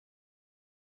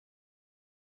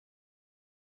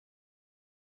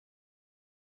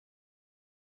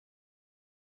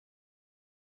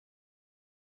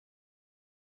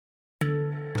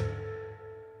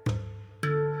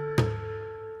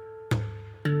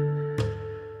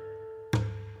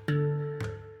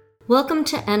Welcome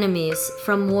to Enemies,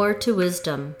 From War to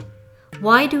Wisdom.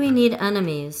 Why do we need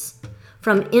enemies?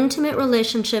 From intimate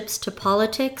relationships to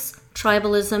politics,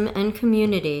 tribalism, and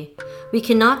community, we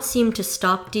cannot seem to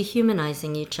stop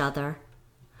dehumanizing each other.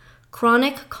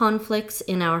 Chronic conflicts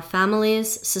in our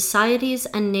families, societies,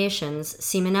 and nations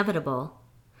seem inevitable.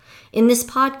 In this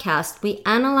podcast, we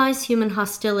analyze human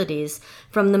hostilities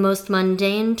from the most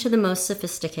mundane to the most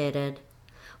sophisticated.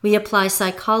 We apply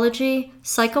psychology,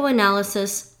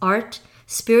 psychoanalysis, art,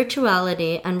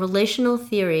 spirituality, and relational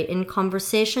theory in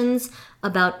conversations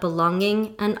about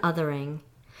belonging and othering.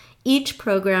 Each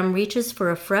program reaches for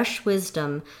a fresh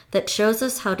wisdom that shows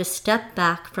us how to step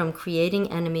back from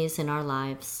creating enemies in our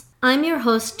lives. I'm your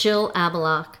host, Jill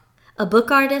Abelach, a book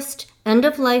artist,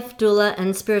 end-of-life doula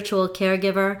and spiritual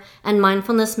caregiver, and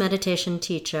mindfulness meditation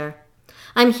teacher.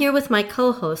 I'm here with my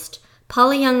co-host,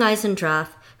 Polly Young-Eisendrath,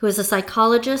 who is a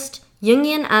psychologist,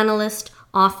 Jungian analyst,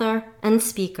 author, and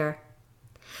speaker.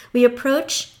 We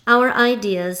approach our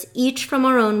ideas each from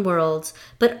our own worlds,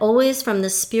 but always from the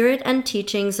spirit and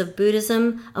teachings of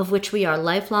Buddhism, of which we are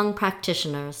lifelong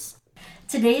practitioners.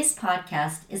 Today's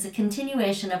podcast is a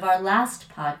continuation of our last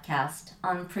podcast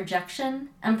on projection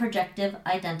and projective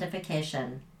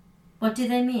identification. What do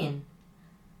they mean?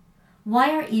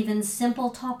 Why are even simple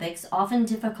topics often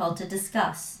difficult to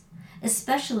discuss,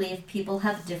 especially if people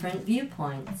have different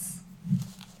viewpoints?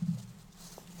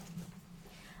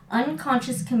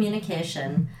 Unconscious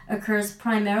communication occurs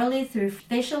primarily through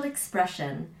facial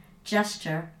expression,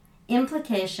 gesture,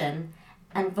 implication,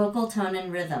 and vocal tone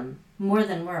and rhythm, more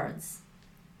than words.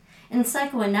 In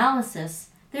psychoanalysis,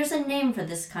 there's a name for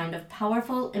this kind of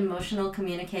powerful emotional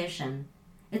communication.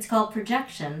 It's called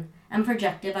projection and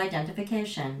projective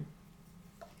identification.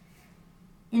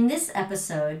 In this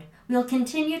episode, we'll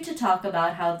continue to talk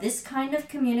about how this kind of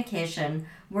communication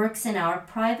works in our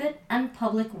private and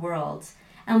public worlds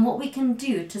and what we can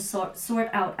do to sort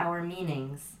out our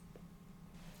meanings.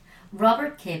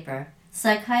 Robert Kapor,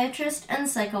 psychiatrist and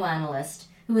psychoanalyst,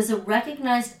 who is a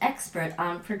recognized expert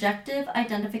on projective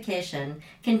identification,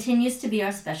 continues to be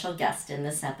our special guest in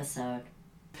this episode.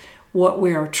 What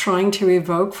we are trying to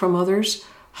evoke from others,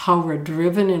 how we're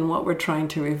driven in what we're trying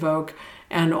to evoke,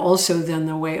 and also then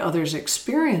the way others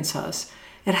experience us,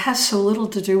 it has so little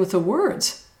to do with the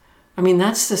words. I mean,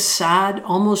 that's the sad,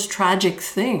 almost tragic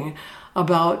thing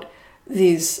about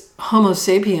these Homo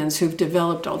sapiens who've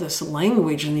developed all this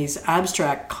language and these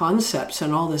abstract concepts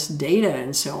and all this data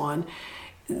and so on.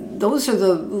 Those are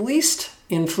the least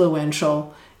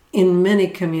influential in many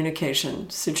communication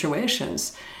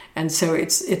situations. And so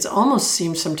it's almost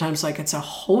seems sometimes like it's a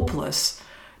hopeless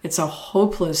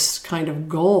kind of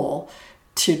goal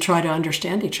to try to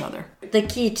understand each other. The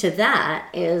key to that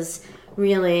is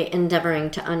really endeavoring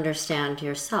to understand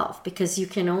yourself, because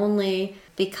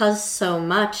so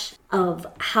much of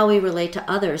how we relate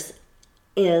to others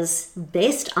is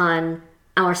based on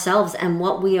ourselves and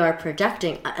what we are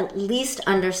projecting. At least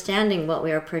understanding what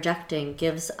we are projecting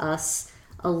gives us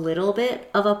a little bit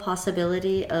of a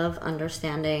possibility of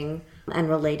understanding and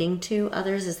relating to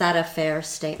others. Is that a fair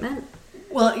statement?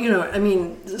 Well, I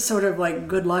mean, sort of like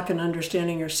good luck in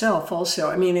understanding yourself also.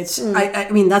 I mean, I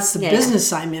mean, that's the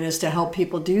business I'm in, is to help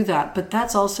people do that. But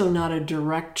that's also not a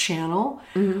direct channel.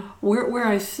 Mm-hmm. Where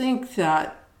I think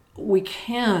that we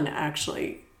can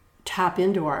actually tap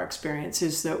into our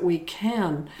experiences, that we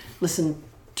can listen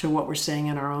to what we're saying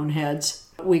in our own heads.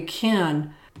 We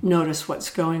can notice what's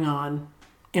going on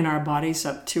in our bodies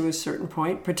up to a certain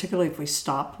point, particularly if we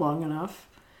stop long enough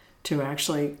to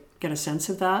actually get a sense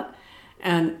of that.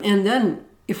 And then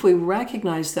if we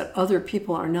recognize that other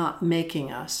people are not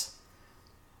making us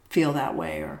feel that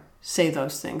way or say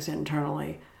those things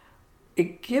internally,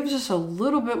 it gives us a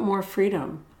little bit more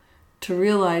freedom to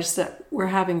realize that we're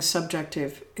having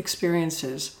subjective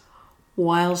experiences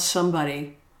while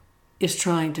somebody is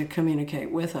trying to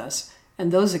communicate with us.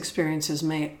 And those experiences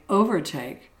may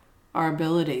overtake our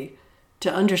ability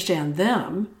to understand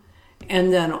them.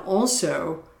 And then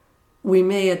also, we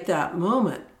may at that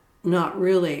moment not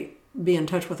really be in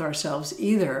touch with ourselves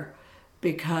either,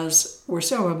 because we're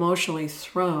so emotionally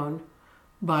thrown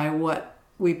by what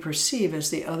we perceive as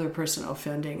the other person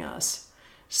offending us.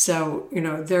 So,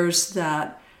 there's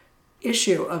that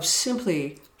issue of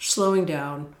simply slowing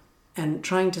down and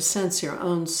trying to sense your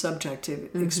own subjective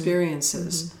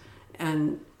experiences. Mm-hmm.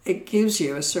 And it gives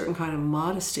you a certain kind of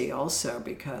modesty also,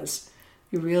 because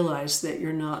you realize that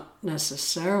you're not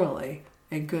necessarily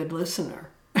a good listener.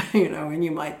 And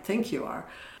you might think you are.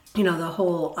 The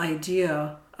whole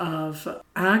idea of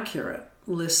accurate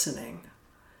listening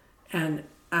and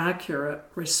accurate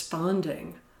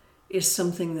responding is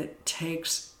something that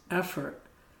takes effort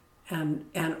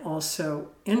and also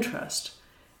interest.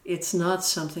 It's not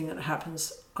something that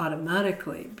happens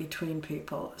automatically between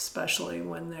people, especially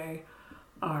when they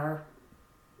are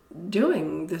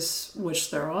doing this,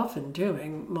 which they're often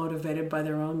doing, motivated by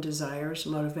their own desires,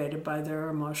 motivated by their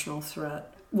emotional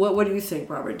threat. What do you think,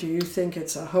 Robert? Do you think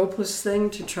it's a hopeless thing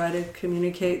to try to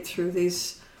communicate through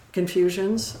these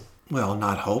confusions? Well,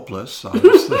 not hopeless,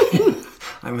 obviously.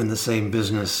 I'm in the same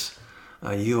business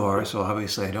you are, so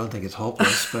obviously I don't think it's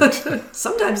hopeless. But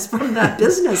sometimes from that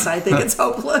business, I think it's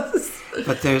hopeless.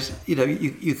 But there's,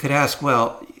 you could ask,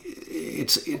 well,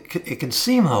 it can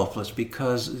seem hopeless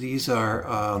because these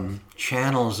are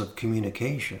channels of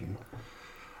communication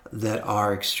that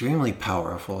are extremely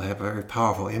powerful, have a very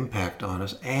powerful impact on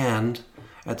us, and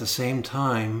at the same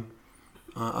time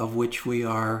of which we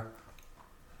are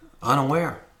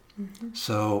unaware. Mm-hmm.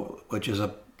 So, which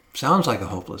sounds like a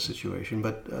hopeless situation,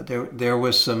 but there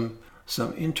was some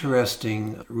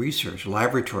interesting research,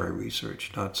 laboratory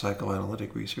research, not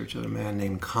psychoanalytic research, that a man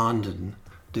named Condon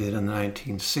did in the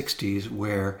 1960s,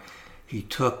 where he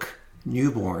took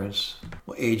newborns,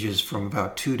 ages from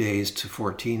about 2 days to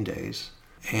 14 days,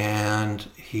 and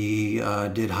he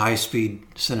did high-speed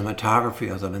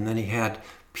cinematography of them, and then he had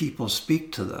people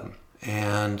speak to them.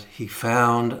 And he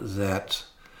found that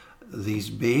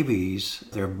these babies,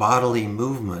 their bodily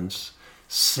movements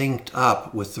synced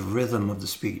up with the rhythm of the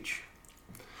speech.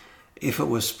 If it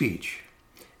was speech.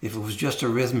 If it was just a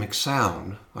rhythmic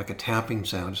sound, like a tapping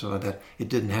sound, something like that, it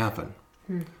didn't happen.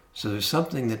 So there's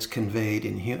something that's conveyed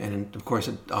in and of course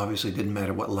it obviously didn't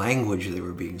matter what language they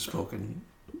were being spoken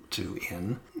to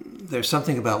in. There's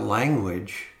something about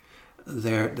language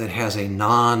there that has a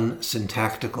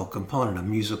non-syntactical component, a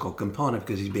musical component,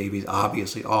 because these babies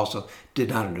obviously also did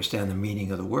not understand the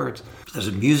meaning of the words. There's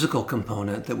a musical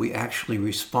component that we actually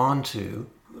respond to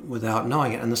without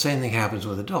knowing it. And the same thing happens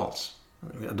with adults.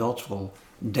 Adults will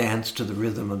dance to the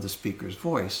rhythm of the speaker's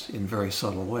voice in very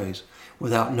subtle ways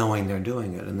without knowing they're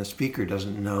doing it. And the speaker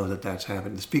doesn't know that that's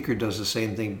happening. The speaker does the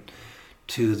same thing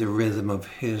to the rhythm of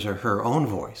his or her own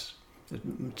voice,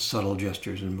 subtle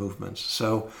gestures and movements.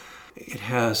 So it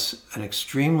has an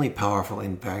extremely powerful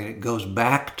impact. It goes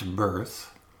back to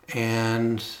birth,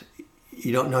 and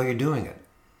you don't know you're doing it.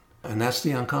 And that's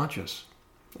the unconscious.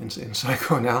 In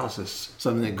psychoanalysis,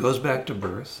 something that goes back to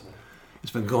birth,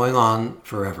 it's been going on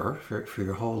forever, for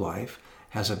your whole life,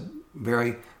 has a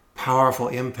very powerful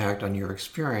impact on your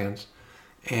experience,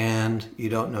 and you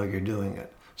don't know you're doing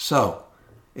it. So,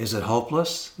 is it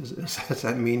hopeless? Does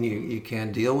that mean you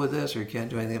can't deal with this or you can't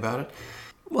do anything about it?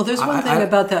 Well, there's one thing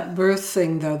about that birth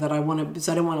thing, though, that I want to, because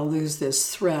I don't want to lose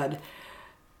this thread.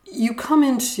 You come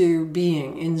into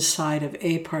being inside of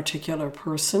a particular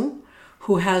person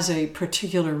who has a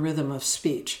particular rhythm of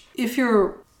speech. If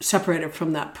you're separated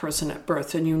from that person at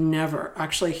birth and you never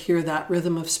actually hear that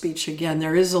rhythm of speech again,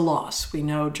 there is a loss. We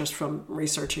know just from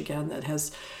research, again, that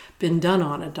has been done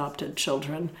on adopted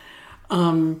children.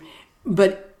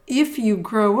 But if you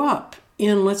grow up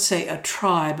in, let's say, a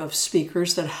tribe of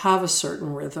speakers that have a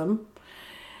certain rhythm,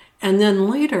 and then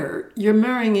later you're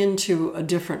marrying into a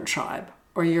different tribe,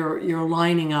 or you're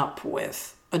lining up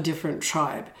with a different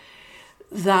tribe,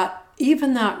 that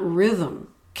even that rhythm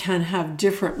can have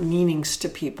different meanings to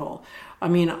people. I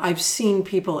mean, I've seen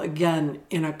people, again,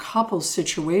 in a couple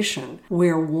situation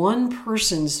where one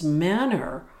person's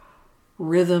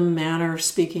rhythm, manner,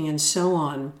 speaking, and so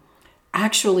on,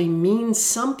 actually means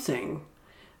something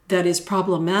that is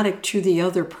problematic to the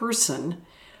other person,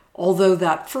 although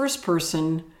that first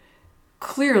person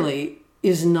clearly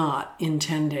is not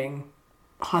intending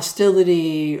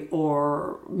hostility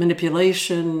or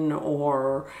manipulation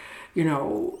or,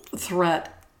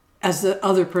 threat as the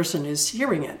other person is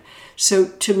hearing it. So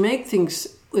to make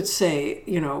things, let's say,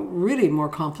 really more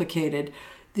complicated,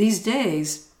 these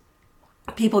days,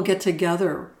 people get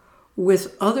together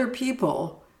with other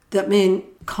people that may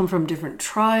come from different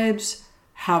tribes,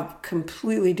 have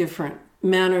completely different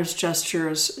manners,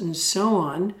 gestures, and so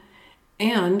on.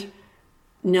 And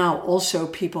now also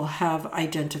people have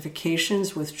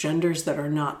identifications with genders that are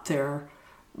not their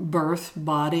birth,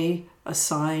 body,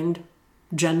 assigned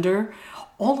gender.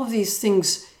 All of these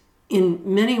things, in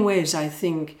many ways, I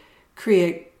think,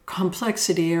 create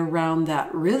complexity around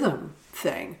that rhythm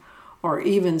thing, or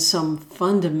even some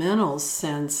fundamental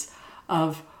sense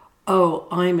of, oh,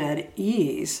 I'm at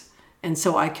ease, and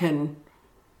so I can,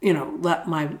 let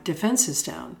my defenses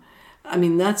down. I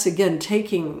mean, that's, again,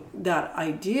 taking that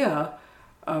idea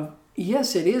of,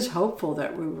 yes, it is hopeful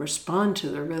that we respond to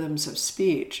the rhythms of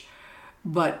speech,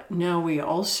 but now we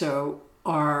also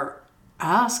are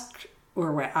asked,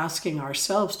 or we're asking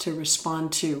ourselves to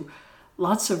respond to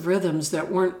lots of rhythms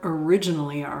that weren't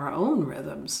originally our own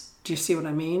rhythms. Do you see what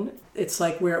I mean? It's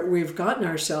like we've gotten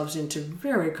ourselves into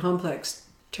very complex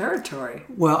territory.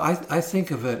 Well, I think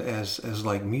of it as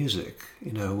like music.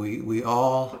 You know, we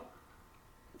all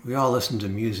listen to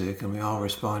music and we all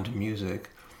respond to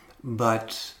music,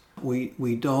 but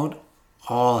we don't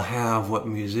all have what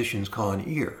musicians call an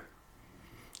ear.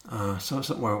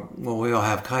 We all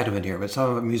have kind of an ear, but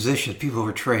some musicians, people who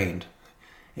are trained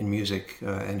in music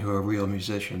and who are real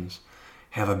musicians,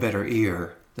 have a better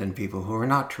ear than people who are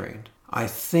not trained. I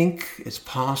think it's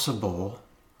possible,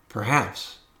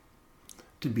 perhaps,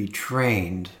 to be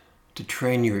trained, to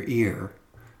train your ear,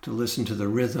 to listen to the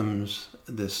rhythms,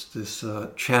 this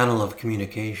channel of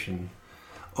communication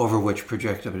over which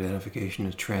projective identification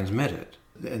is transmitted,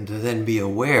 and to then be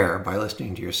aware, by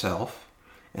listening to yourself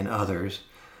and others,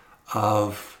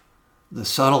 of the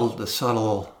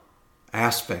subtle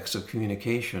aspects of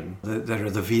communication that are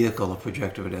the vehicle of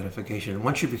projective identification. And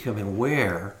once you become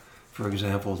aware, for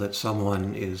example, that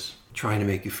someone is trying to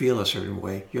make you feel a certain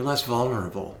way, you're less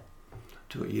vulnerable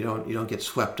to it. You don't get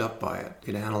swept up by it.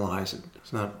 You can analyze it.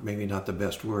 It's maybe not the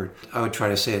best word. I would try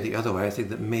to say it the other way. I think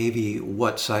that maybe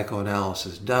what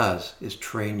psychoanalysis does is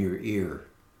train your ear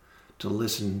to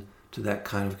listen to that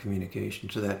kind of communication,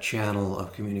 to that channel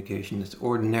of communication that's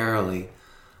ordinarily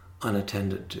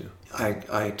unattended to.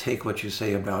 I take what you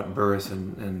say about birth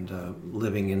and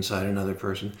living inside another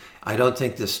person. I don't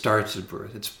think this starts at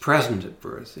birth. It's present at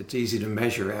birth. It's easy to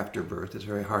measure after birth. It's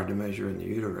very hard to measure in the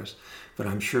uterus. But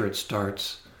I'm sure it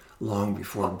starts long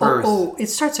before birth. It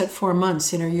starts at 4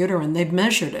 months intrauterine. They've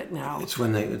measured it now. It's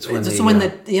when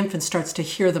the infant starts to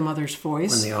hear the mother's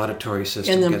voice. When the auditory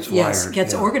system gets wired. Yes,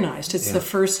 gets organized. It's the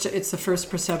first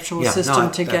perceptual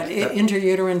system to get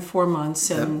intrauterine 4 months,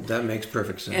 and that makes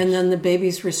perfect sense. And then the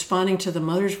baby's responding to the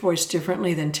mother's voice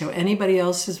differently than to anybody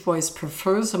else's voice.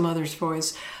 Prefers the mother's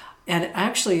voice, and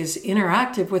actually is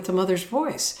interactive with the mother's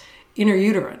voice,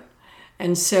 intrauterine.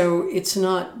 And so it's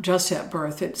not just at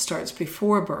birth, it starts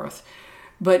before birth.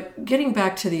 But getting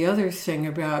back to the other thing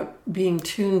about being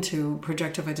tuned to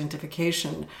projective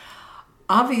identification,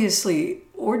 obviously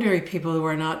ordinary people who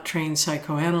are not trained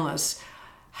psychoanalysts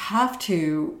have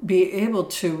to be able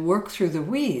to work through the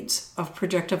weeds of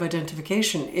projective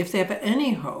identification if they have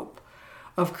any hope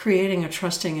of creating a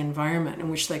trusting environment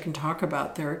in which they can talk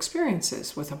about their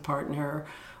experiences with a partner,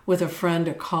 with a friend,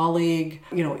 a colleague,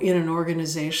 in an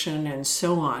organization, and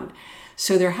so on.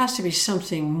 So there has to be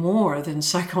something more than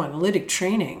psychoanalytic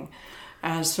training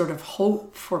as sort of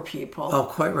hope for people. Oh,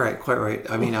 quite right.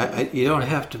 I mean, you don't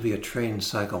have to be a trained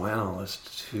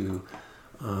psychoanalyst to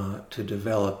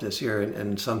develop this ear,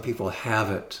 and some people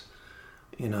have it,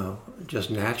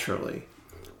 just naturally.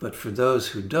 But for those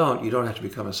who don't, you don't have to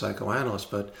become a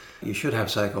psychoanalyst, but you should have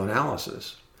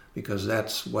psychoanalysis, because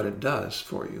that's what it does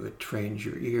for you. It trains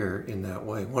your ear in that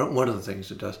way. One of the things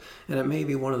it does. And it may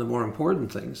be one of the more important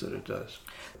things that it does.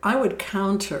 I would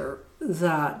counter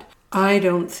that I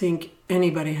don't think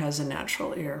anybody has a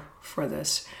natural ear for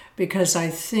this, because I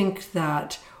think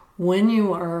that when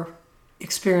you are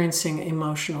experiencing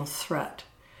emotional threat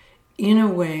in a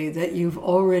way that you've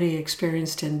already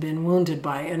experienced and been wounded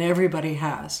by, and everybody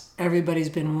has. Everybody's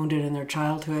been wounded in their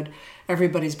childhood.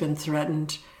 Everybody's been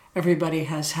threatened. Everybody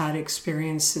has had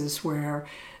experiences where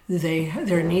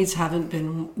their needs haven't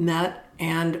been met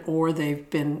or they've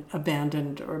been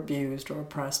abandoned or abused or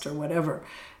oppressed or whatever,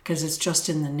 because it's just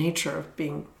in the nature of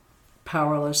being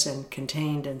powerless and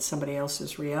contained in somebody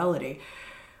else's reality.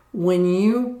 When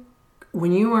you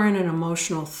are in an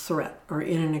emotional threat or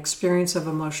in an experience of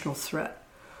emotional threat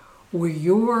where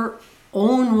your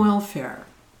own welfare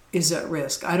is at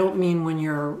risk, I don't mean when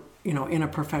you're in a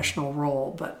professional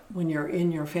role, but when you're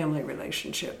in your family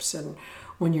relationships and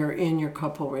when you're in your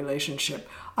couple relationship,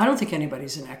 I don't think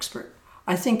anybody's an expert.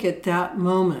 I think at that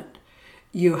moment,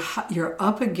 you're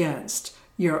up against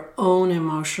your own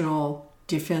emotional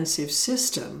defensive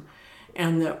system,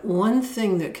 and that one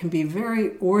thing that can be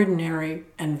very ordinary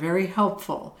and very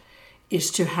helpful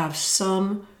is to have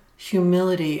some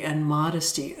humility and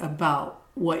modesty about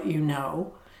what you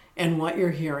know and what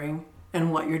you're hearing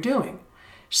and what you're doing.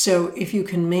 So if you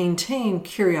can maintain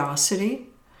curiosity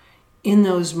in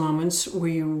those moments where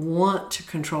you want to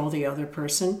control the other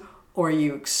person or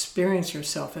you experience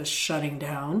yourself as shutting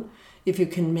down, if you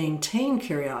can maintain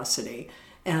curiosity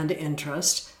and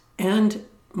interest and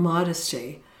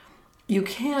modesty, you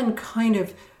can kind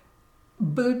of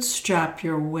bootstrap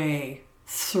your way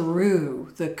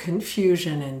through the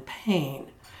confusion and pain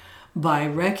by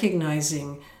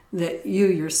recognizing that you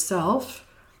yourself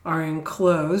are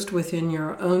enclosed within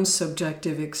your own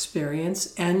subjective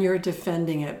experience and you're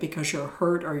defending it because you're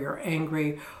hurt or you're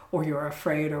angry or you're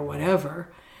afraid or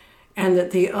whatever, and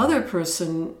that the other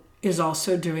person is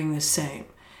also doing the same.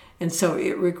 And so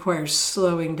it requires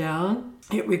slowing down.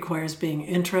 It requires being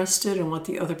interested in what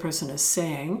the other person is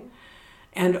saying.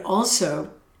 And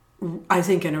also, I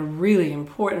think in a really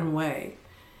important way,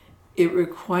 it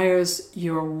requires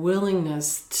your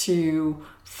willingness to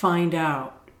find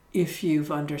out if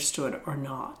you've understood or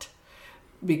not.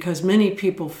 Because many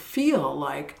people feel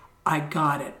like, I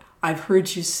got it. I've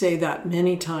heard you say that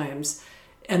many times,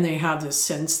 and they have this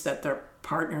sense that their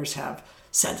partners have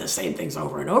said the same things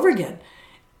over and over again.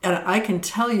 And I can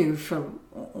tell you from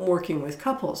working with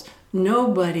couples,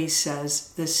 nobody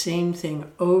says the same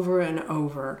thing over and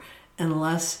over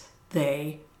unless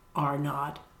they are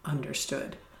not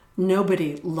understood.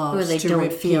 Nobody loves or they to don't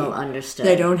repeat. feel understood.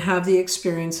 They don't have the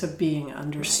experience of being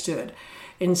understood.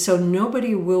 Right. And so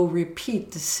nobody will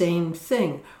repeat the same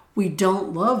thing. We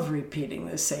don't love repeating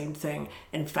the same thing.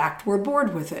 In fact, we're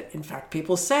bored with it. In fact,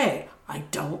 people say, I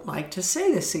don't like to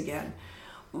say this again.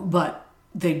 But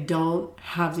they don't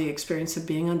have the experience of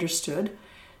being understood.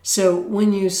 So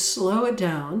when you slow it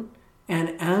down, and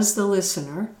as the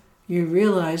listener, you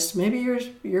realize maybe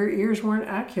your ears weren't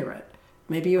accurate.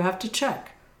 Maybe you have to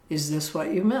check. Is this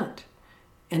what you meant?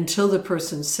 Until the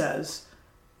person says,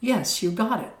 yes, you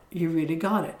got it. You really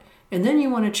got it. And then you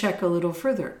want to check a little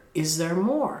further. Is there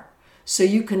more? So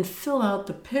you can fill out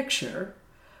the picture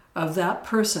of that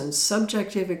person's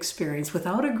subjective experience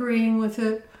without agreeing with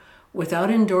it, without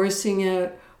endorsing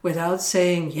it, without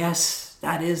saying, yes,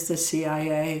 that is the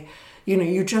CIA.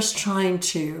 You're just trying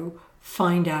to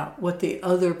find out what the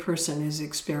other person is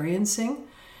experiencing.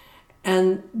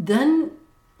 And then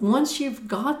once you've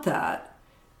got that,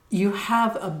 you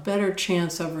have a better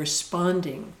chance of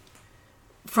responding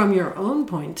from your own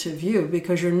point of view,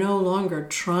 because you're no longer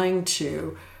trying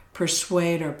to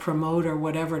persuade or promote or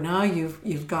whatever. Now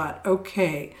you've got,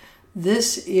 okay,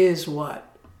 this is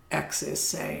what X is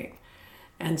saying.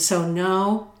 And so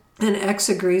now, and X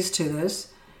agrees to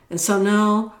this. And so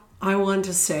now I want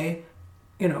to say,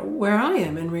 where I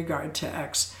am in regard to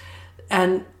X.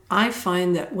 And I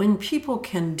find that when people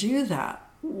can do that,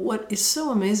 what is so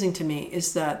amazing to me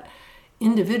is that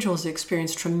individuals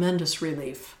experience tremendous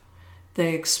relief.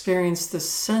 They experience the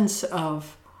sense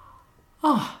of,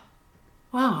 oh,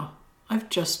 wow, I've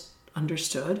just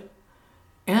understood.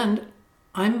 And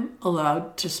I'm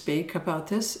allowed to speak about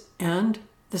this, and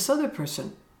this other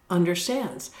person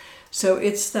understands. So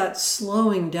it's that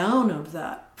slowing down of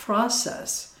that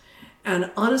process.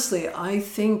 And honestly, I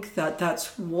think that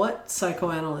that's what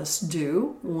psychoanalysts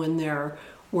do when they're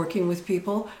working with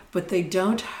people, but they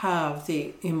don't have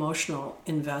the emotional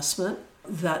investment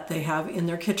that they have in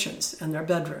their kitchens and their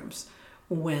bedrooms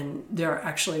when they're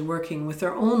actually working with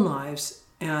their own lives.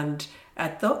 And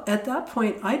at that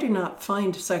point, I do not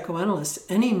find psychoanalysts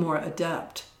any more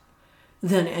adept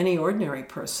than any ordinary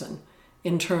person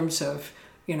in terms of,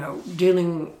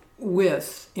 dealing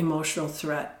with emotional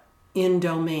threat in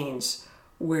domains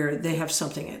where they have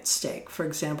something at stake. For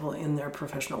example, in their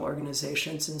professional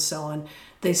organizations and so on,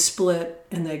 they split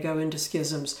and they go into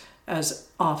schisms as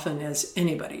often as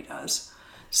anybody does.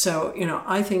 So,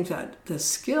 I think that the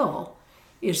skill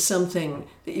is something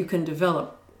that you can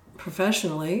develop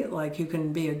professionally, like you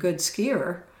can be a good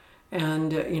skier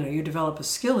and, you develop a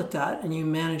skill at that and you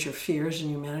manage your fears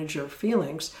and you manage your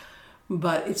feelings,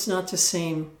 but it's not the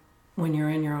same when you're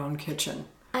in your own kitchen.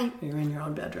 You're in your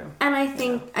own bedroom. And I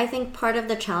think part of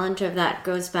the challenge of that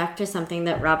goes back to something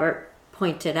that Robert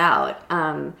pointed out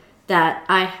that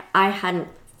I hadn't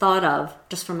thought of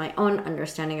just from my own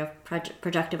understanding of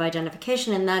projective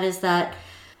identification, and that is that,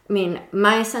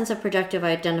 my sense of projective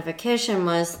identification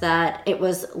was that it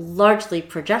was largely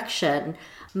projection.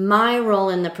 My role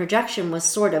in the projection was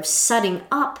sort of setting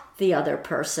up the other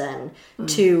person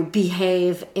to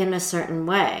behave in a certain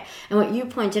way. And what you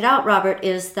pointed out, Robert,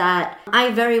 is that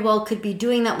I very well could be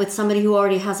doing that with somebody who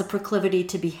already has a proclivity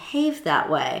to behave that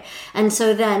way. And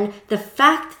so then the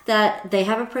fact that they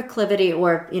have a proclivity,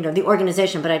 or, the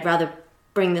organization, but I'd rather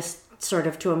bring this sort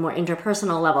of to a more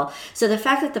interpersonal level. So the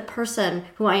fact that the person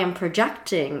who I am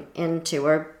projecting into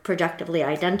or projectively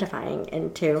identifying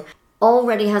into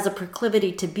already has a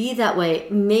proclivity to be that way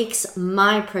makes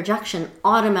my projection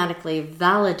automatically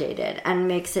validated and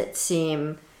makes it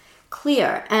seem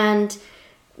clear, and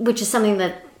which is something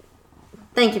that,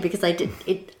 thank you, because I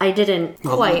didn't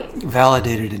quite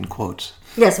validated in quotes.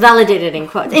 Yes, validated in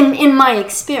quotes. In my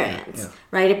experience,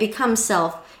 right? It becomes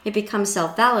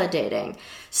self-validating.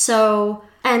 So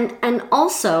and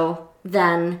also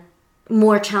then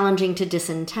more challenging to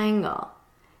disentangle.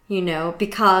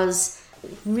 because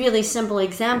really simple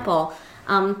example,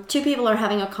 two people are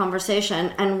having a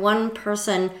conversation and one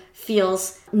person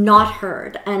feels not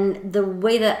heard. And the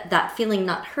way that feeling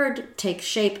not heard takes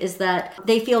shape is that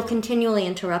they feel continually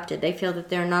interrupted. They feel that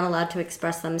they're not allowed to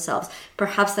express themselves.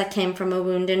 Perhaps that came from a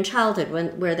wound in childhood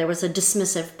where there was a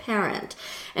dismissive parent.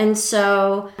 And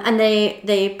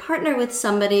they partner with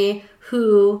somebody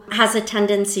who has a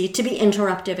tendency to be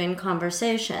interruptive in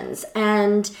conversations.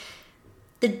 And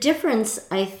the difference,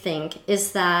 I think,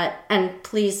 is that, and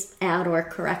please add or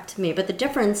correct me, but the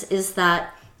difference is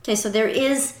that, okay, so there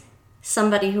is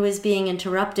somebody who is being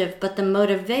interruptive, but the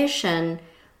motivation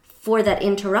for that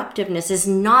interruptiveness is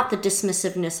not the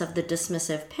dismissiveness of the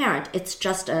dismissive parent. It's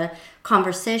just a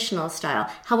conversational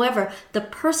style. However, the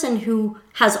person who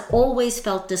has always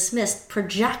felt dismissed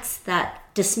projects that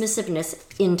dismissiveness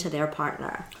into their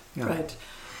partner. Yeah.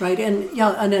 Right, and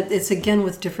it's again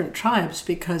with different tribes,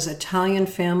 because Italian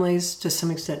families, to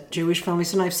some extent Jewish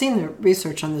families, and I've seen the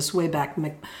research on this way back.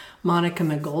 Monica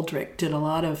McGoldrick did a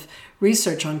lot of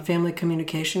research on family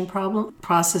communication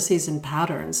processes and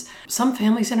patterns. Some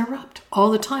families interrupt all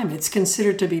the time. It's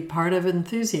considered to be part of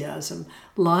enthusiasm,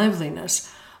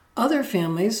 liveliness. Other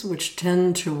families, which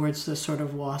tend towards the sort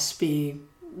of waspy,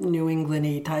 New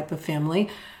England-y type of family,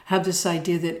 have this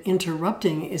idea that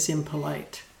interrupting is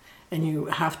impolite. And you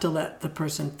have to let the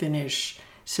person finish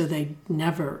so they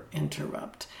never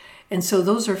interrupt. And so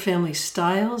those are family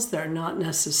styles. They're not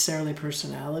necessarily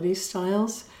personality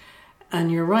styles.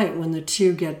 And you're right, when the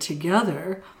two get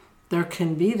together, there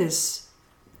can be this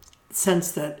sense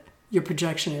that your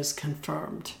projection is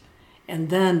confirmed. And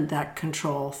then that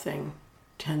control thing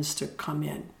tends to come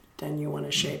in. Then you want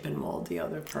to shape and mold the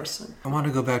other person. I want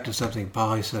to go back to something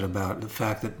Polly said about the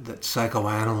fact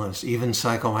that even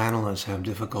psychoanalysts have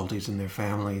difficulties in their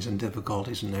families and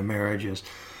difficulties in their marriages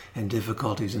and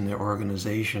difficulties in their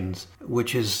organizations,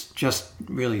 which is just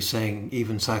really saying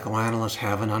even psychoanalysts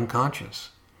have an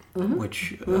unconscious,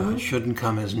 which shouldn't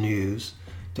come as news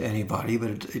to anybody,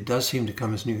 but it does seem to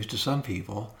come as news to some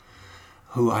people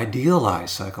who idealize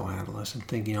psychoanalysts and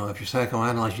think, if you're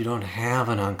psychoanalyst, you don't have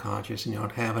an unconscious and you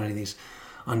don't have any of these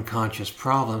unconscious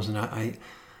problems. And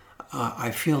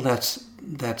I feel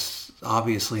that's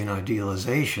obviously an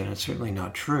idealization. It's certainly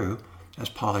not true, as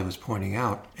Polly was pointing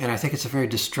out. And I think it's a very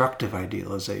destructive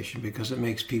idealization, because it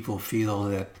makes people feel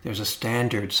that there's a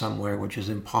standard somewhere which is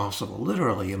impossible,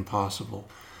 literally impossible,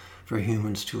 for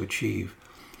humans to achieve.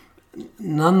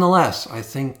 Nonetheless, I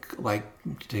think, like,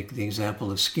 to take the example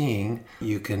of skiing,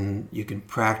 you can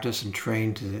practice and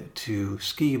train to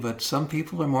ski, but some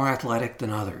people are more athletic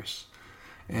than others.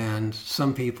 And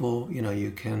some people,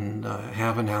 you can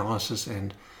have analysis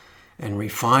and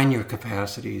refine your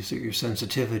capacities, your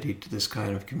sensitivity to this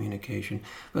kind of communication.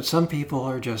 But some people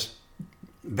are just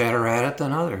better at it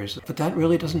than others. But that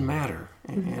really doesn't matter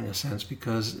in a sense,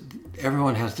 because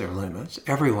everyone has their limits.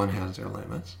 Everyone has their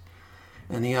limits.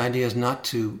 And the idea is not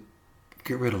to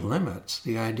get rid of limits.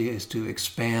 The idea is to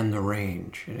expand the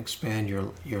range and expand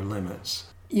your limits.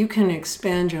 You can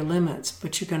expand your limits,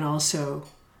 but you can also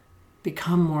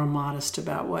become more modest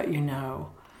about what you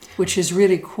know, which is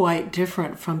really quite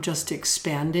different from just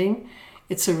expanding.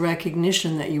 It's a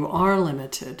recognition that you are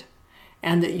limited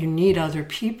and that you need other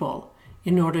people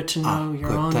in order to know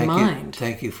your own mind.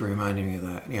 Thank you for reminding me of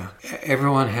that. Yeah,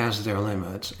 everyone has their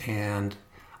limits, and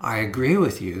I agree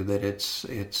with you that it's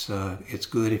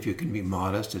good if you can be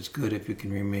modest. It's good if you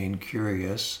can remain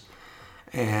curious.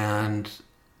 And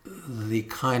the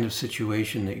kind of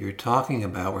situation that you're talking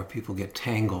about, where people get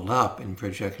tangled up in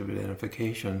projective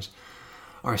identifications,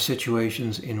 are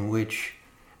situations in which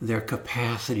their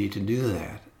capacity to do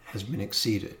that has been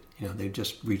exceeded. They've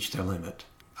just reached their limit.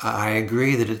 I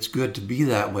agree that it's good to be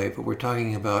that way, but we're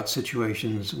talking about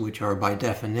situations which are by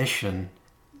definition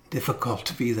difficult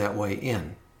to be that way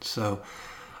in. So,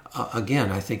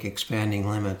 again, I think expanding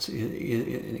limits,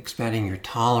 expanding your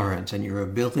tolerance and your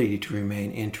ability to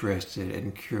remain interested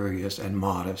and curious and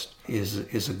modest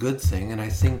is a good thing. And I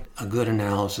think a good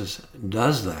analysis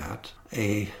does that.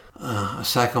 A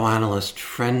psychoanalyst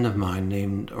friend of mine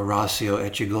named Horacio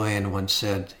Echegoyen once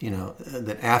said,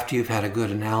 that after you've had a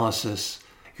good analysis,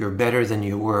 you're better than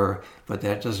you were, but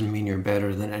that doesn't mean you're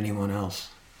better than anyone else.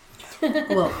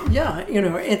 Well, yeah,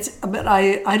 but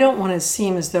I don't want to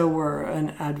seem as though we're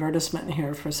an advertisement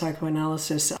here for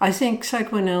psychoanalysis. I think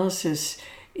psychoanalysis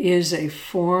is a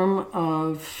form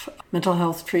of mental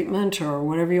health treatment, or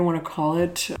whatever you want to call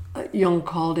it. Jung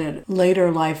called it later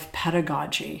life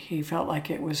pedagogy. He felt like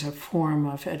it was a form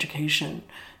of education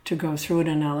to go through an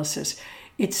analysis.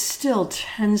 It still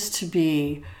tends to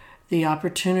be the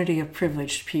opportunity of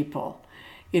privileged people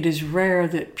it is rare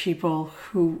that people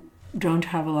who don't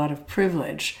have a lot of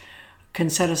privilege can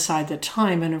set aside the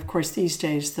time, and of course these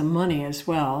days the money as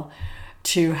well,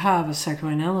 to have a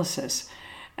psychoanalysis.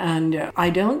 And I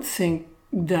don't think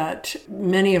that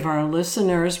many of our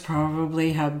listeners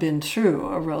probably have been through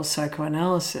a real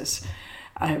psychoanalysis.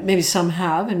 Maybe some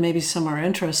have, and maybe some are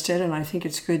interested, and I think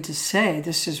it's good to say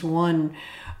this is one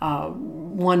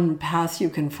path you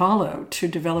can follow to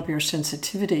develop your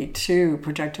sensitivity to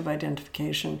projective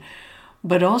identification.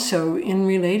 But also, in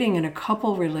relating in a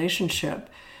couple relationship,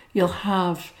 you'll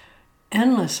have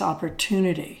endless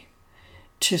opportunity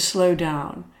to slow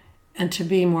down and to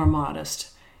be more modest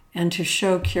and to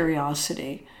show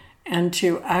curiosity and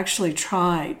to actually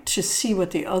try to see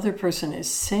what the other person is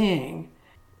saying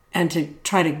and to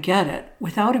try to get it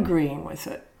without agreeing with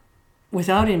it,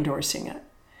 without endorsing it,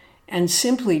 and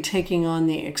simply taking on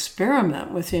the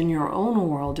experiment within your own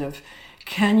world of,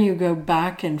 can you go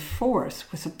back and forth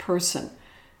with a person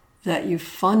that you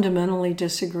fundamentally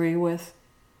disagree with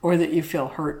or that you feel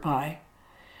hurt by?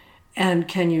 And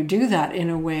can you do that in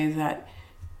a way that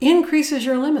increases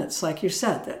your limits, like you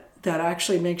said, that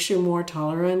actually makes you more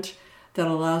tolerant, that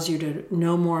allows you to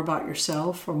know more about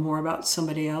yourself or more about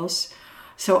somebody else?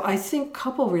 So I think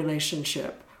couple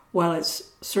relationship, while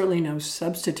it's certainly no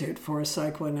substitute for a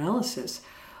psychoanalysis,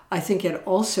 I think it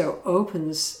also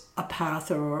opens a path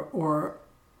or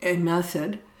a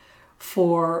method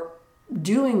for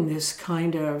doing this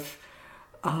kind of,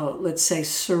 let's say,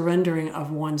 surrendering of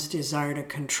one's desire to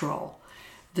control.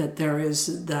 That there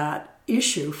is that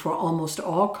issue for almost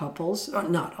all couples, or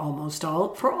not almost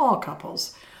all, for all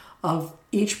couples, of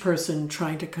each person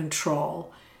trying to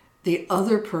control the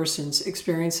other person's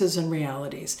experiences and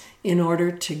realities in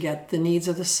order to get the needs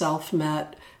of the self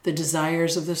met, the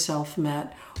desires of the self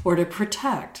met, or to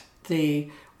protect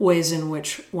the ways in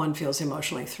which one feels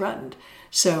emotionally threatened.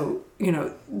 So,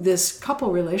 this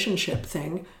couple relationship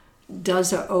thing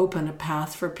does open a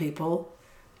path for people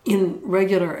in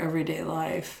regular everyday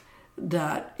life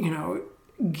that,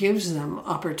 gives them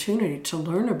opportunity to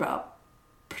learn about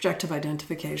projective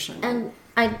identification. And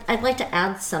I'd like to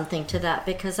add something to that,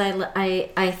 because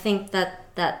I think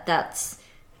that's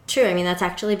true. I mean, that's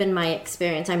actually been my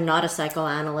experience. I'm not a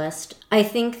psychoanalyst. I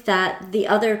think that the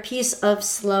other piece of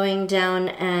slowing down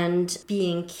and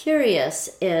being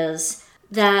curious is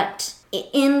that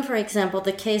in, for example,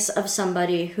 the case of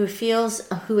somebody who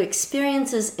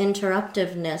experiences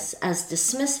interruptiveness as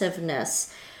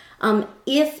dismissiveness,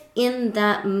 if in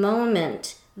that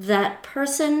moment that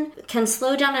person can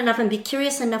slow down enough and be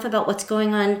curious enough about what's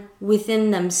going on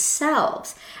within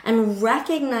themselves and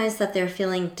recognize that they're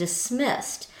feeling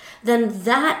dismissed, then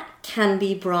that can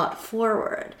be brought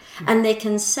forward. And they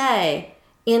can say,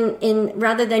 in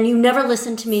rather than, you never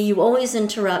listen to me, you always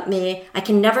interrupt me, I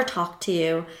can never talk to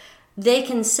you, they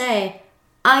can say,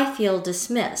 I feel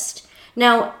dismissed.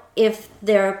 Now, if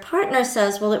their partner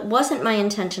says, well, it wasn't my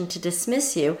intention to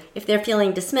dismiss you, if they're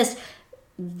feeling dismissed,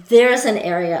 there's an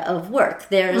area of work.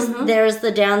 There's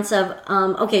the dance of,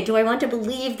 okay, do I want to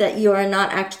believe that you are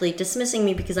not actually dismissing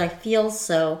me because I feel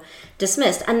so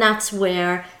dismissed? And that's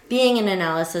where being in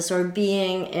analysis or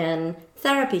being in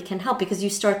therapy can help, because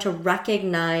you start to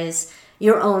recognize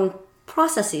your own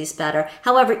processes better.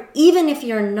 However, even if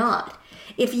you're not,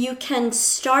 if you can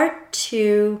start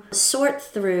to sort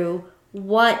through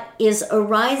what is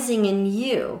arising in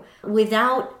you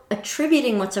without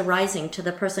attributing what's arising to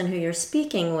the person who you're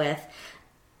speaking with,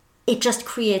 it just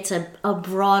creates a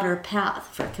broader path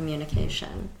for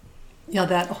communication. Yeah,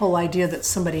 that whole idea that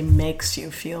somebody makes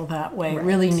you feel that way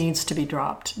really needs to be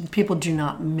dropped. People do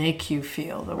not make you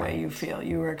feel the way you feel.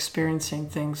 You are experiencing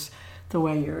things the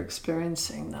way you're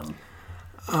experiencing them.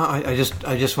 I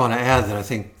just want to add that I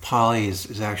think Polly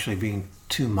is actually being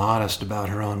too modest about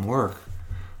her own work.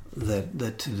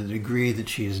 That to the degree that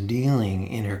she is dealing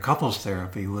in her couples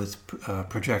therapy with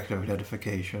projective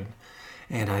identification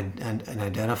and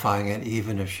identifying it,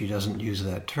 even if she doesn't use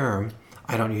that term.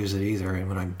 I don't use it either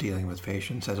when I'm dealing with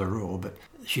patients as a rule, but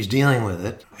she's dealing with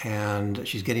it, and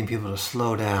she's getting people to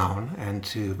slow down and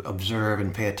to observe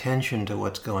and pay attention to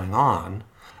what's going on.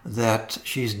 That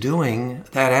she's doing,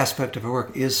 that aspect of her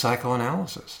work is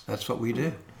psychoanalysis. That's what we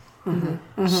do.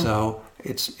 So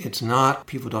it's not,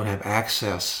 people don't have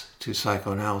access to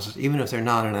psychoanalysis. Even if they're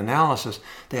not in analysis,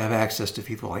 they have access to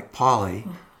people like Polly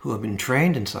who have been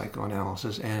trained in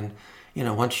psychoanalysis. And,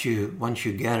 once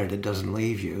you get it, it doesn't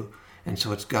leave you. And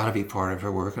so it's got to be part of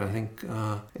her work. And I think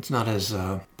it's not as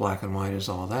black and white as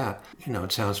all that.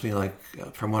 It sounds to me like,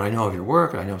 from what I know of your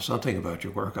work, I know something about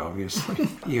your work, obviously.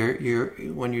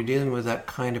 When you're dealing with that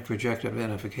kind of projective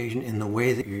identification in the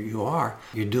way that you are,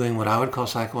 you're doing what I would call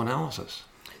psychoanalysis.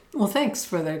 Well, thanks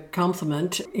for the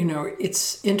compliment.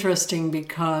 It's interesting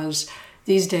because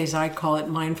these days I call it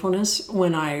mindfulness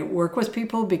when I work with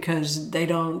people, because they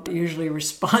don't usually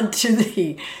respond to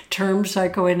the term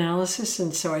psychoanalysis.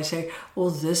 And so I say, well,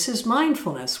 this is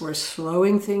mindfulness. We're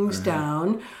slowing things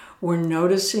down. We're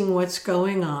noticing what's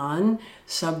going on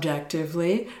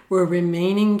subjectively. We're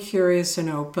remaining curious and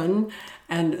open,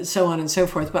 and so on and so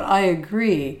forth. But I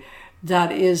agree,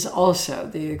 that is also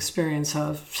the experience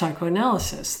of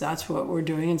psychoanalysis. That's what we're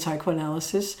doing in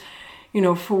psychoanalysis.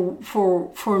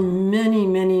 For many,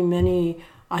 many, many,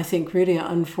 I think, really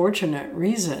unfortunate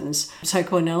reasons,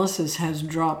 psychoanalysis has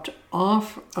dropped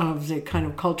off of the kind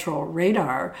of cultural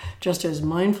radar, just as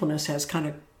mindfulness has kind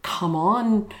of come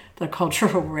on the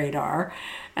cultural radar.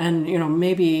 And,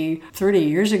 maybe 30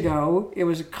 years ago, it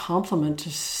was a compliment to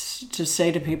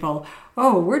say to people,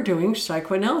 oh, we're doing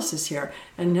psychoanalysis here.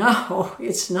 And no,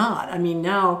 it's not. I mean,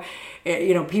 now,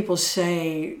 people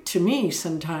say to me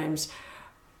sometimes,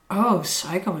 oh,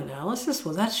 psychoanalysis?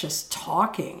 Well, that's just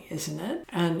talking, isn't it?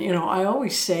 And, I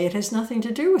always say it has nothing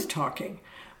to do with talking,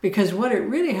 because what it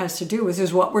really has to do with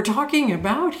is what we're talking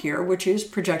about here, which is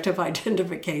projective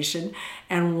identification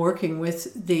and working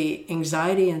with the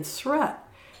anxiety and threat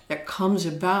that comes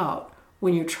about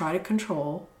when you try to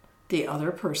control the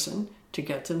other person to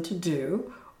get them to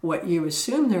do what you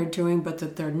assume they're doing, but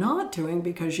that they're not doing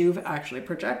because you've actually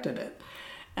projected it.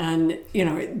 And,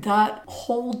 that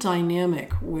whole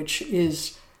dynamic,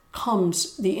 the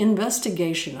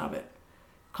investigation of it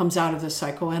comes out of the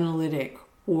psychoanalytic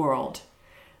world.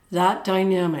 That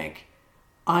dynamic,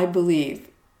 I believe,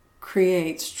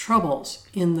 creates troubles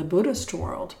in the Buddhist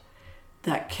world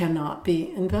that cannot be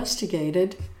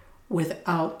investigated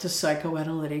without the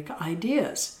psychoanalytic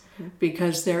ideas.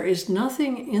 Because there is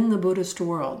nothing in the Buddhist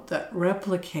world that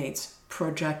replicates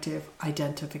projective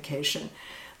identification.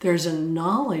 There's a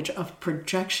knowledge of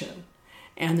projection,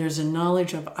 and there's a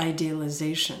knowledge of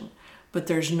idealization, but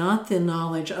there's not the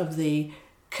knowledge of the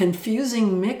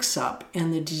confusing mix-up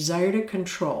and the desire to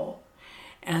control.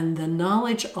 And the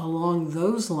knowledge along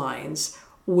those lines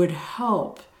would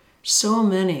help so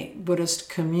many Buddhist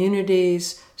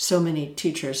communities, so many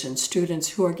teachers and students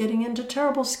who are getting into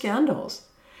terrible scandals,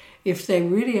 if they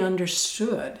really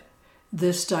understood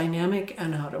this dynamic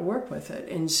and how to work with it.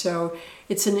 And so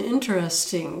it's an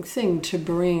interesting thing to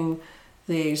bring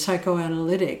the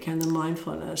psychoanalytic and the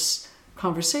mindfulness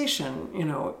conversation,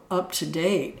 up to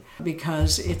date,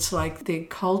 because it's like the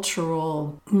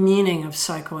cultural meaning of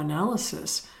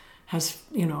psychoanalysis has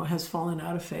fallen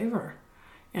out of favor.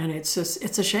 And it's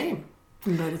a shame,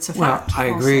 but it's a fact.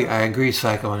 Well, I agree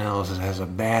psychoanalysis has a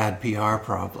bad PR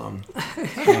problem.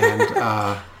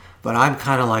 And but I'm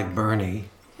kind of like Bernie.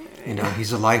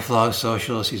 He's a lifelong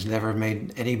socialist. He's never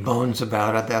made any bones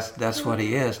about it. That's what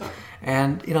he is.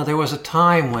 And, there was a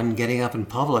time when getting up in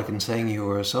public and saying you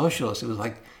were a socialist, it was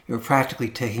like you were practically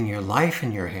taking your life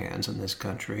in your hands in this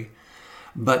country.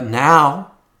 But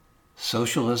now,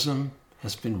 socialism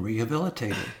has been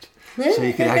rehabilitated. So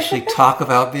you can actually talk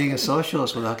about being a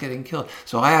socialist without getting killed.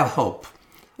 So I have hope.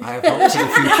 I have hope for the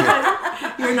future.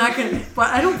 You're not going to. Well,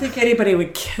 I don't think anybody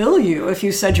would kill you if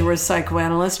you said you were a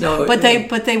psychoanalyst. No, but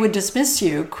they would dismiss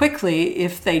you quickly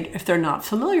if they're not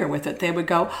familiar with it. They would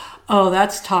go, "Oh,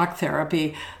 that's talk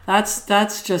therapy.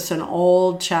 That's just an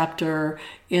old chapter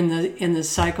in the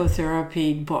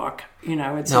psychotherapy book.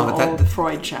 It's an old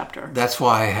Freud chapter." That's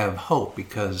why I have hope,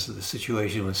 because the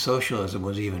situation with socialism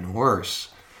was even worse.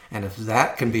 And if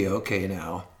that can be okay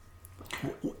now,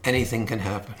 anything can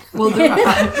happen. Well,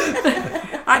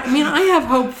 I have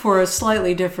hope for a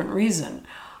slightly different reason.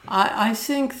 I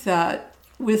think that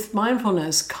with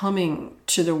mindfulness coming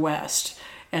to the West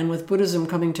and with Buddhism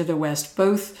coming to the West,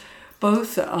 both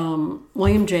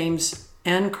William James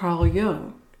and Carl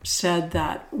Jung said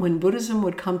that when Buddhism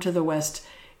would come to the West,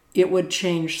 it would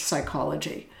change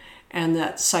psychology, and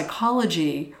that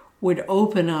psychology would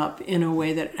open up in a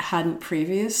way that it hadn't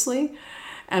previously.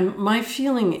 And my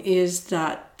feeling is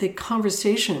that the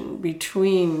conversation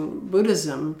between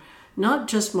Buddhism, not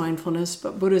just mindfulness,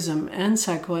 but Buddhism and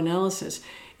psychoanalysis,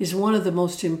 is one of the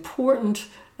most important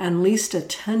and least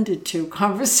attended to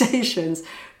conversations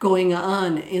going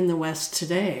on in the West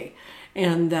today.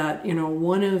 And that,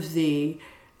 one of the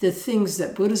things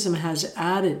that Buddhism has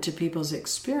added to people's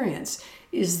experience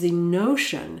is the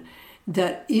notion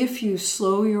that if you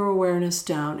slow your awareness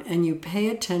down and you pay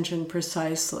attention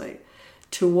precisely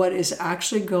to what is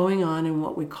actually going on in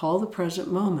what we call the present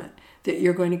moment, that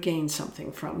you're going to gain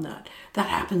something from that. That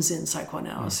happens in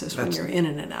psychoanalysis when you're in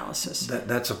an analysis.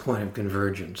 That's a point of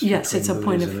convergence. Yes, it's a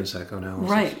point of and psychoanalysis.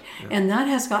 Right, yeah. And that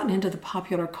has gotten into the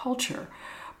popular culture.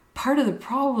 Part of the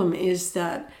problem is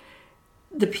that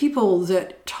the people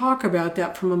that talk about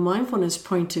that from a mindfulness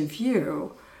point of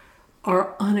view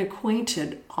are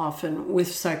unacquainted often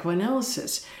with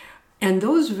psychoanalysis. And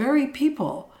those very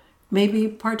people may be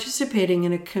participating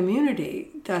in a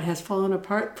community that has fallen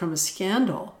apart from a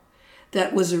scandal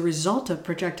that was a result of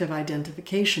projective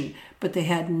identification, but they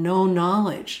had no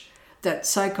knowledge that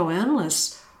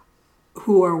psychoanalysts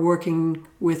who are working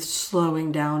with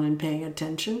slowing down and paying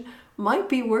attention might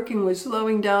be working with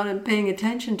slowing down and paying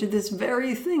attention to this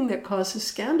very thing that causes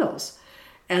scandals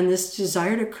and this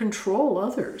desire to control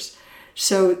others.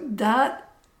 So that,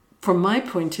 from my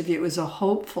point of view, is a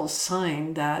hopeful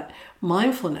sign that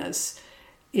mindfulness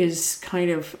is kind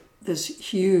of this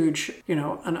huge,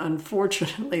 and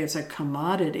unfortunately it's a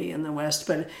commodity in the West,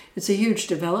 but it's a huge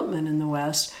development in the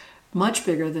West, much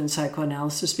bigger than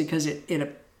psychoanalysis because it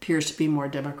appears to be more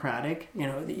democratic,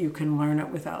 that you can learn it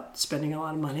without spending a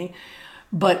lot of money.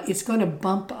 But it's going to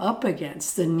bump up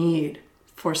against the need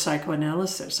for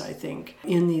psychoanalysis, I think,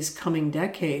 in these coming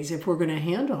decades if we're going to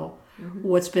handle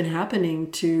what's been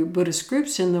happening to Buddhist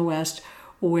groups in the West,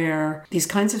 where these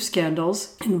kinds of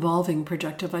scandals involving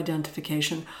projective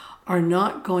identification are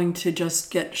not going to just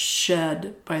get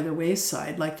shed by the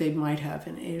wayside like they might have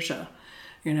in Asia.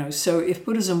 So if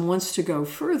Buddhism wants to go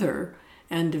further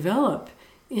and develop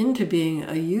into being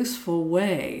a useful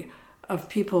way of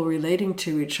people relating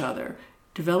to each other,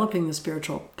 developing the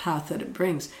spiritual path that it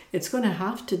brings, it's going to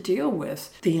have to deal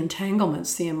with the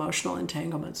entanglements, the emotional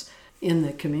entanglements in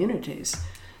the communities.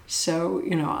 So,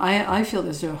 I feel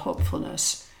there's a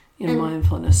hopefulness in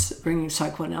mindfulness, bringing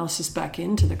psychoanalysis back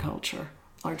into the culture,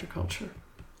 larger culture.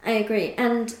 I agree.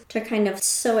 And to kind of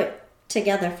sew it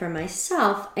together for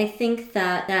myself, I think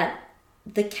that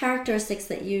the characteristics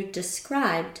that you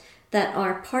described that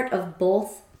are part of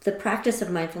both the practice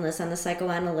of mindfulness and the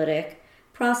psychoanalytic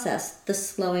process, the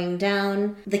slowing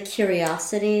down, the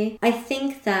curiosity, I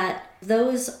think that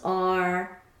those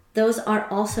are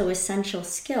also essential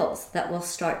skills that will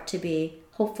start to be,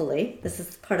 hopefully, this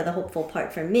is part of the hopeful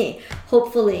part for me,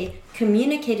 hopefully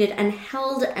communicated and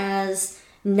held as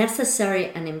necessary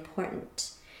and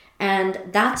important. And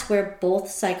that's where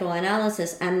both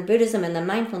psychoanalysis and Buddhism and the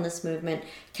mindfulness movement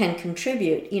can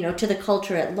contribute, to the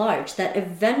culture at large, that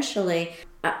eventually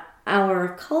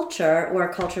our culture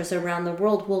or cultures around the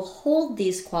world will hold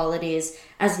these qualities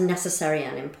as necessary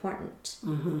and important.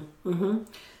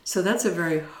 So that's a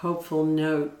very hopeful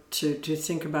note to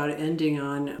think about ending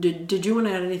on. Did you want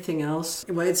to add anything else?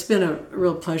 Well, it's been a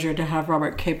real pleasure to have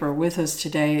Robert Kapor with us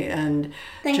today. And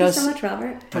Thank you so much,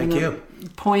 Robert. Thank you.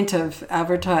 Point of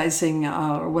advertising,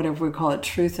 or whatever we call it,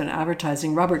 truth in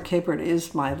advertising, Robert Kapor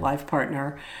is my life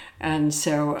partner. And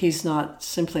so he's not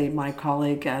simply my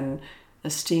colleague and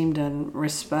esteemed and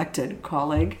respected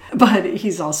colleague, but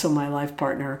he's also my life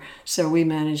partner. So we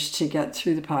managed to get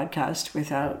through the podcast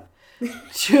without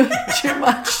too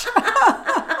much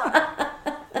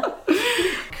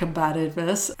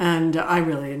combativeness, and I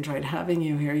really enjoyed having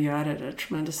you here. You added a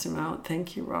tremendous amount.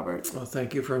 Thank you, Robert. Well,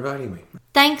 thank you for inviting me.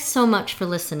 Thanks so much for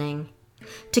listening.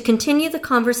 To continue the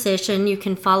conversation, you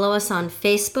can follow us on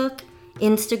Facebook,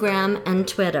 Instagram, and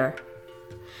Twitter.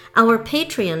 Our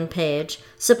Patreon page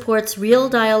supports Real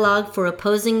Dialogue for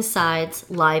Opposing Sides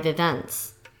live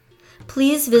events.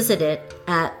 Please visit it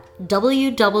at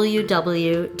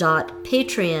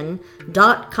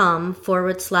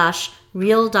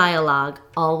www.patreon.com/Real Dialogue,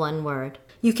 all one word.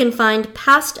 You can find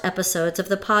past episodes of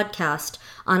the podcast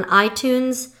on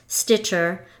iTunes,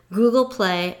 Stitcher, Google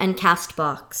Play, and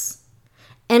CastBox.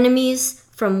 Enemies: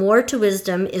 From War to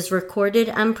Wisdom is recorded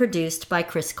and produced by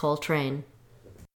Chris Coltrane.